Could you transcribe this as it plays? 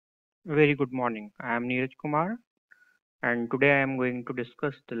Very good morning. I am Neeraj Kumar, and today I am going to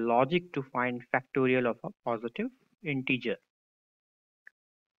discuss the logic to find factorial of a positive integer.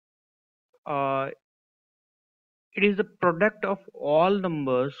 Uh, it is the product of all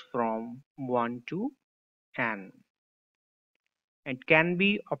numbers from 1 to n and can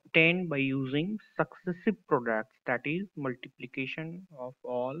be obtained by using successive products, that is multiplication of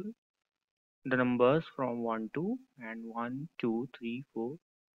all the numbers from 1 to and 1, 2, 3, 4,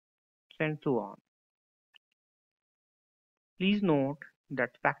 and so on. Please note that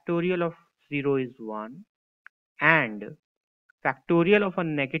factorial of 0 is 1 and factorial of a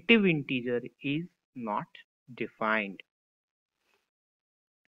negative integer is not defined.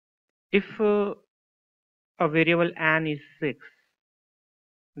 If a variable n is 6,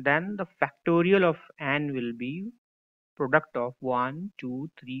 then the factorial of n will be product of 1, 2,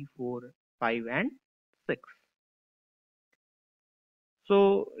 3, 4, 5 and 6.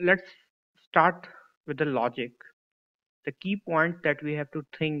 So let's start with the logic. The key points that we have to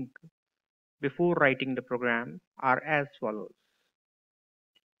think before writing the program are as follows.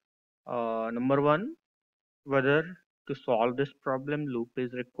 Number one, whether to solve this problem loop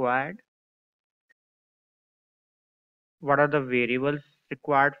is required. What are the variables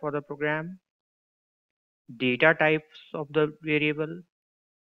required for the program, data types of the variable,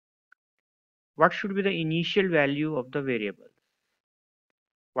 what should be the initial value of the variable,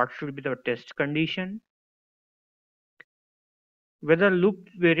 what should be the test condition, whether loop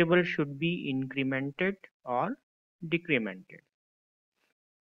variable should be incremented or decremented,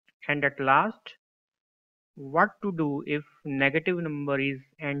 and at last, what to do if negative number is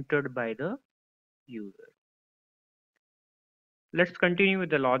entered by the user. Let's continue with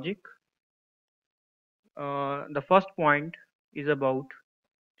the logic. The first point is about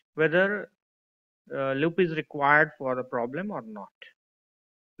whether loop is required for the problem or not.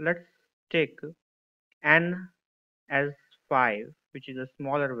 Let's take n as 5, which is a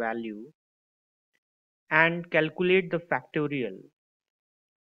smaller value, and calculate the factorial.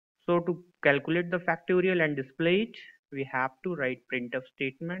 So to calculate the factorial and display it, we have to write printf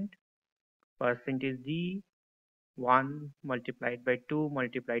statement %d 1 multiplied by 2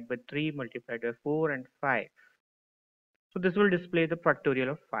 multiplied by 3 multiplied by 4 and 5. So this will display the factorial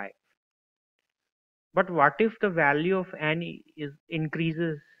of 5. But what if the value of n is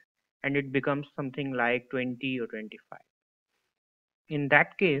increases and it becomes something like 20 or 25? In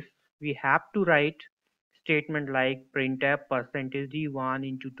that case, we have to write statement like printf %d1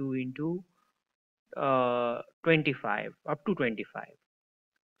 into 2 into 25 up to 25.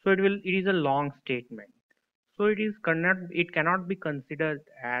 So it is a long statement. So it cannot be considered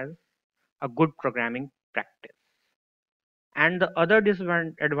as a good programming practice. And the other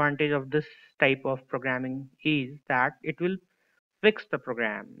disadvantage of this type of programming is that it will fix the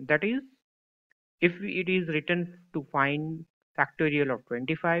program. That is, if it is written to find factorial of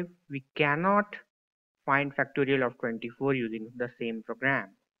 25, we cannot find factorial of 24 using the same program.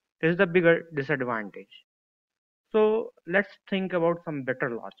 This is the bigger disadvantage. So let's think about some better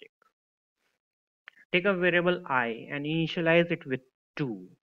logic. Take a variable I and initialize it with 2.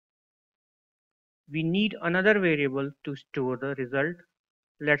 We need another variable to store the result,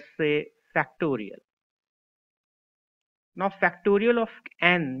 let's say factorial. Now factorial of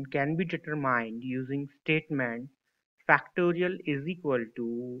n can be determined using statement factorial is equal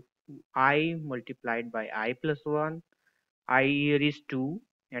to I multiplied by I plus 1. I here is 2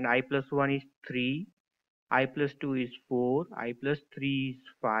 and I plus 1 is 3. I plus 2 is 4. I plus 3 is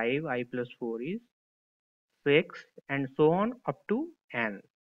 5. I plus 4 is 6 and so on up to n.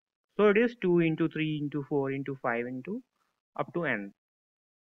 So it is 2 into 3 into 4 into 5 into up to n.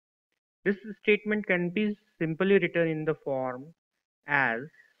 This statement can be simply written in the form as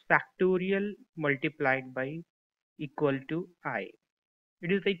factorial multiplied by equal to I.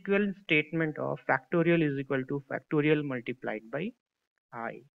 It is the equivalent statement of factorial is equal to factorial multiplied by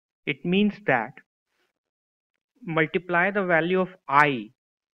I. It means that multiply the value of I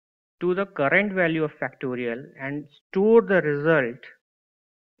to the current value of factorial and store the result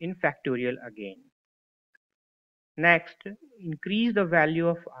in factorial again. Next, increase the value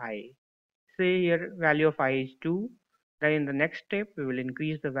of I. Say here value of I is 2. Then in the next step we will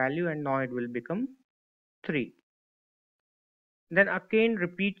increase the value and now it will become 3. Then again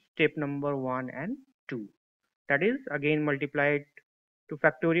repeat step number 1 and 2. That is again multiply it to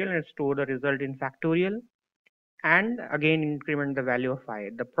factorial and store the result in factorial and again increment the value of I.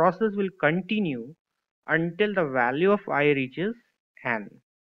 The process will continue until the value of I reaches n.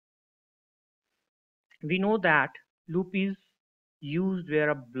 We know that loop is used where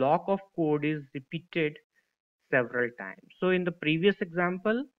a block of code is repeated several times. So in the previous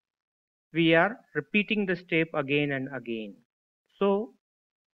example, we are repeating the step again and again. So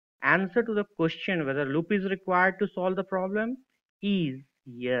answer to the question whether loop is required to solve the problem is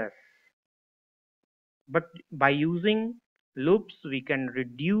yes. But by using loops, we can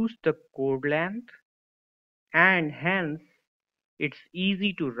reduce the code length and hence it's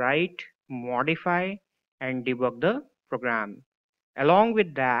easy to write, modify, and debug the program. Along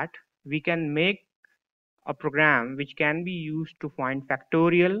with that, we can make a program which can be used to find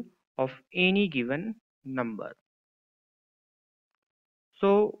factorial of any given number.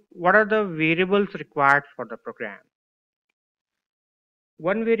 So what are the variables required for the program?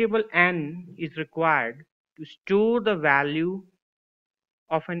 One variable n is required to store the value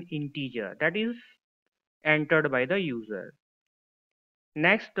of an integer that is entered by the user.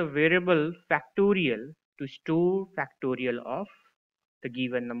 Next, the variable factorial to store factorial of the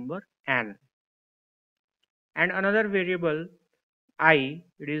given number n. And another variable I,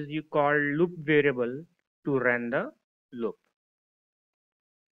 it is you call loop variable to run the loop.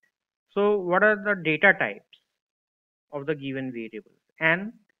 So what are the data types of the given variable?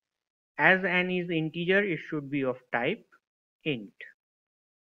 N, as n is integer, it should be of type int.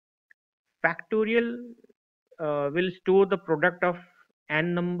 Factorial will store the product of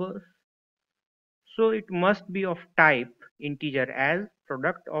n numbers, so it must be of type integer, as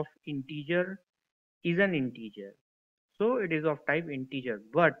product of integer is an integer, so it is of type integer.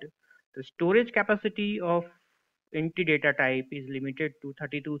 But the storage capacity of int data type is limited to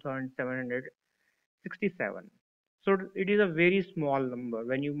 32,767. So it is a very small number.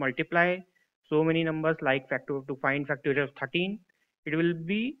 When you multiply so many numbers like factor to find factorial of 13, it will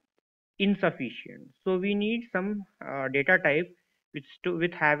be insufficient. So we need some data type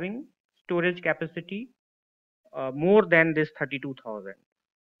with having storage capacity more than this 32,000.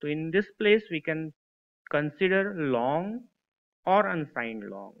 So in this place we can consider long or unsigned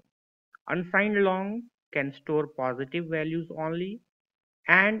long. Unsigned long can store positive values only,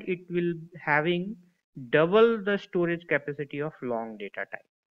 and it will having double the storage capacity of long data type.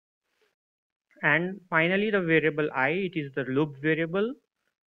 And finally the variable I, it is the loop variable,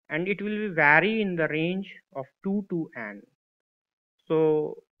 and it will vary in the range of 2 to n.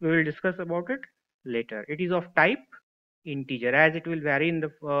 So we will discuss about it later. It is of type integer, as it will vary in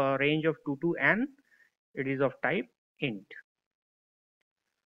the range of 2 to n. It is of type int.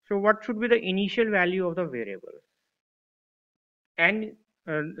 So what should be the initial value of the variable? And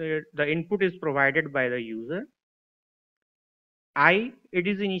the input is provided by the user. I, it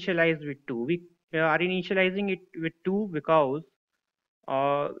is initialized with 2. We are initializing it with 2 because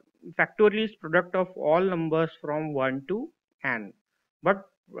uh, factorial is product of all numbers from 1 to n. But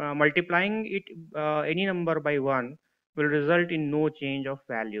multiplying it any number by 1 will result in no change of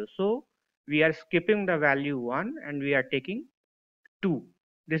value. So we are skipping the value 1 and we are taking 2.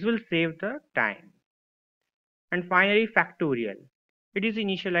 This will save the time. And finally factorial. It is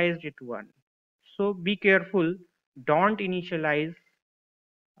initialized with 1. So be careful, don't initialize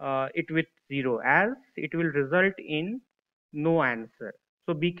it with 0, as it will result in no answer.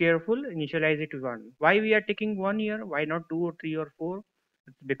 So be careful, initialize it with 1. Why we are taking 1 here? Why not 2 or 3 or 4?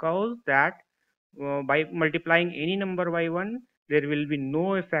 It's because that by multiplying any number by 1, there will be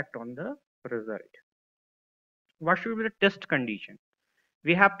no effect on the result. What should be the test condition?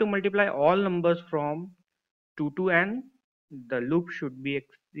 We have to multiply all numbers from 2 to n. The loop should be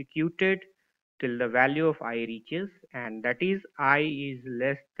executed till the value of I reaches, and that is I is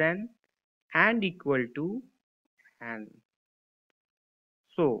less than and equal to n.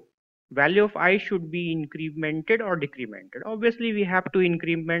 So value of I should be incremented or decremented. Obviously we have to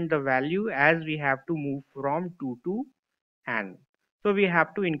increment the value, as we have to move from 2 to n. So we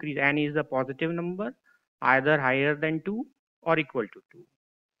have to increase. N is a positive number, either higher than 2 or equal to 2.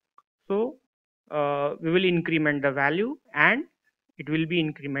 So we will increment the value and it will be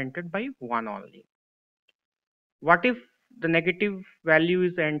incremented by 1 only. What if the negative value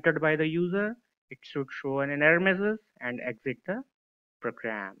is entered by the user? It should show an error message and exit the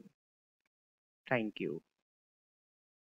program. Thank you.